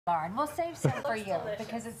bar, and we'll save some for you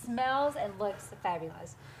because it smells and looks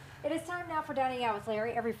fabulous. It is time now for Dining Out with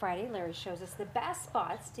Larry. Every Friday, Larry shows us the best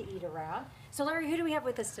spots to eat around. So, Larry, who do we have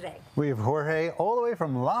with us today? We have Jorge all the way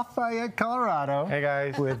from Lafayette, Colorado. Hey,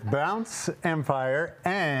 guys. With Bounce Empire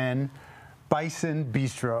and Bison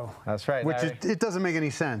Bistro. That's right, Which Larry. it doesn't make any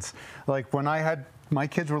sense. Like when my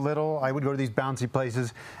kids were little, I would go to these bouncy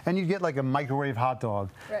places, and you'd get like a microwave hot dog.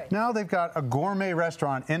 Right. Now they've got a gourmet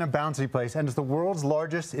restaurant in a bouncy place, and it's the world's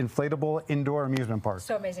largest inflatable indoor amusement park.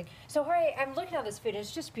 So amazing. So, Jorge, I'm looking at this food, and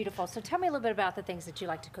it's just beautiful. So tell me a little bit about the things that you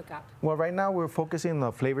like to cook up. Well, right now we're focusing on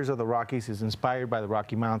the flavors of the Rockies. It's inspired by the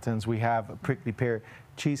Rocky Mountains. We have a prickly pear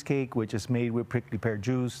cheesecake, which is made with prickly pear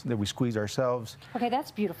juice that we squeeze ourselves. Okay,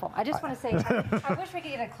 that's beautiful. I just want to say, I wish we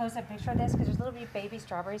could get a close-up picture of this because there's little baby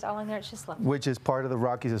strawberries all in there. It's just lovely. Which is part of the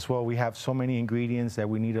Rockies as well. We have so many ingredients that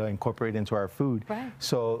we need to incorporate into our food. Right.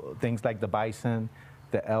 So things like the bison,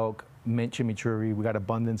 the elk, mint chimichurri. We got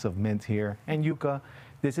abundance of mint here, and yuca.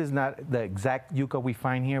 This is not the exact yuca we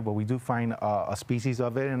find here, but we do find a species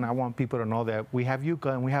of it, and I want people to know that we have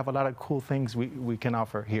yuca and we have a lot of cool things we can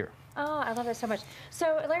offer here. Oh, I love that so much.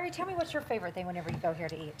 So, Larry, tell me what's your favorite thing whenever you go here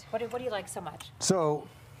to eat? What do you like so much? So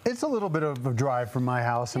it's a little bit of a drive from my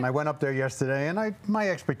house, and I went up there yesterday, and my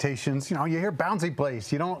expectations, you hear bouncy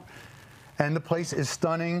place, and the place is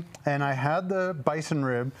stunning, and I had the bison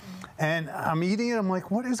rib, and I'm eating it, I'm like,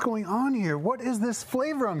 what is going on here? What is this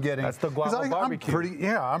flavor I'm getting? That's the guava barbecue.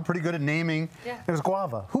 I'm pretty good at naming. Yeah. It was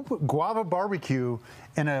guava. Who put guava barbecue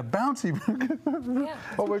in a bouncy? Yeah.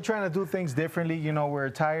 Well, we're trying to do things differently. We're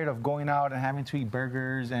tired of going out and having to eat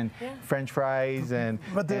burgers and French fries and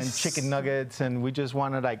chicken nuggets, and we just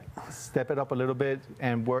want to step it up a little bit.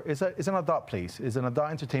 And it's an adult place. It's an adult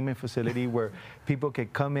entertainment facility where people can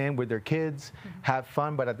come in with their kids, have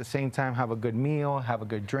fun, but at the same time have a good meal, have a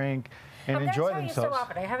good drink, and enjoy themselves. So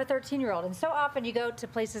often. I have a 13-year-old, and so often you go to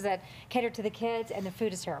places that cater to the kids, and the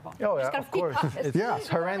food is terrible. Oh, yeah, of course. It's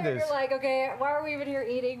horrendous. You're like, okay, why are we even here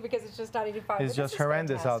eating? Because it's just not even fun. It's just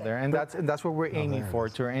horrendous out there, and that's what we're aiming for,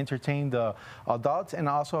 to entertain the adults and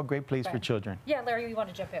also a great place for children. Yeah, Larry, you want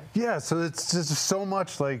to jump in? Yeah, so it's just so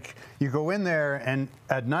much like you go in there, and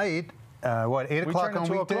at night, 8 o'clock on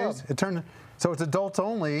weekdays? So it's adults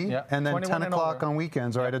only, and then 10 o'clock on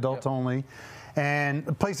weekends, right? Adults only. And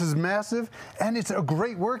the place is massive, and it's a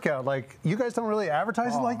great workout. Like, you guys don't really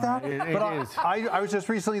advertise it like that? It is. I was just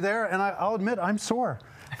recently there, and I'll admit, I'm sore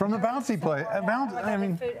from the bouncy place.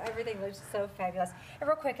 Food, everything looks so fabulous. And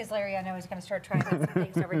real quick, as Larry, I know he's going to start trying out some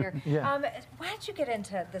things over here. Why did you get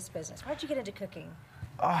into this business? Why did you get into cooking?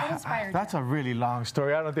 What inspired you? That's a really long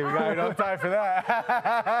story. I don't think we got enough time for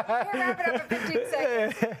that. We'll wrap it up in 15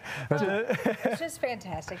 seconds. It's just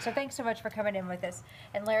fantastic. So thanks so much for coming in with us.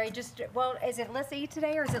 And Larry, is it let's eat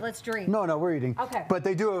today or is it let's drink? No, we're eating. Okay. But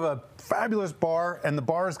they do have a fabulous bar, and the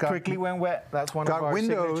bar's got Quickly When Wet. That's one of our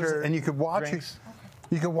windows, signature and you could watch drinks.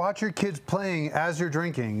 You can watch your kids playing as you're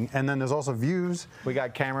drinking, and then there's also views. We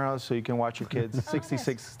got cameras, so you can watch your kids.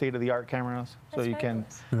 66 state-of-the-art cameras, so you can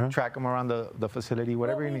track them around the facility,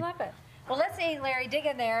 whatever you need. We love it. Well, let's eat, Larry. Dig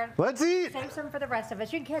in there. Let's eat. Save some for the rest of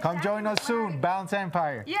us. You can catch Come join us soon, Bounce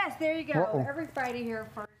Empire. Yes, there you go. Every Friday here,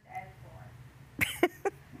 1st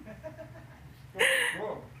and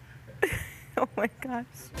 4th. Oh my gosh.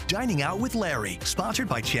 Dining Out with Larry, sponsored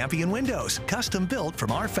by Champion Windows, custom built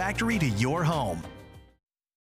from our factory to your home.